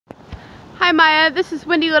Hi Maya, this is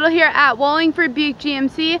Wendy Little here at Wallingford Buick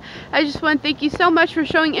GMC. I just want to thank you so much for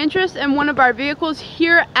showing interest in one of our vehicles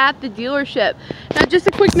here at the dealership. Now just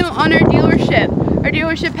a quick note on our dealership. Our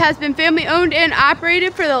dealership has been family owned and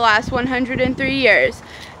operated for the last 103 years.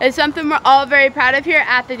 It's something we're all very proud of here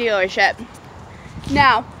at the dealership.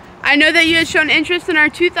 Now, I know that you had shown interest in our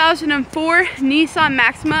 2004 Nissan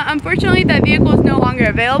Maxima. Unfortunately, that vehicle is no longer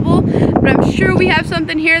available, but I'm sure we have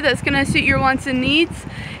something here that's going to suit your wants and needs.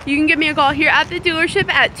 You can give me a call here at the dealership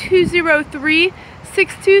at 203-626-7549,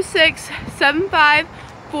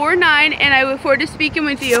 and I look forward to speaking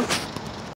with you.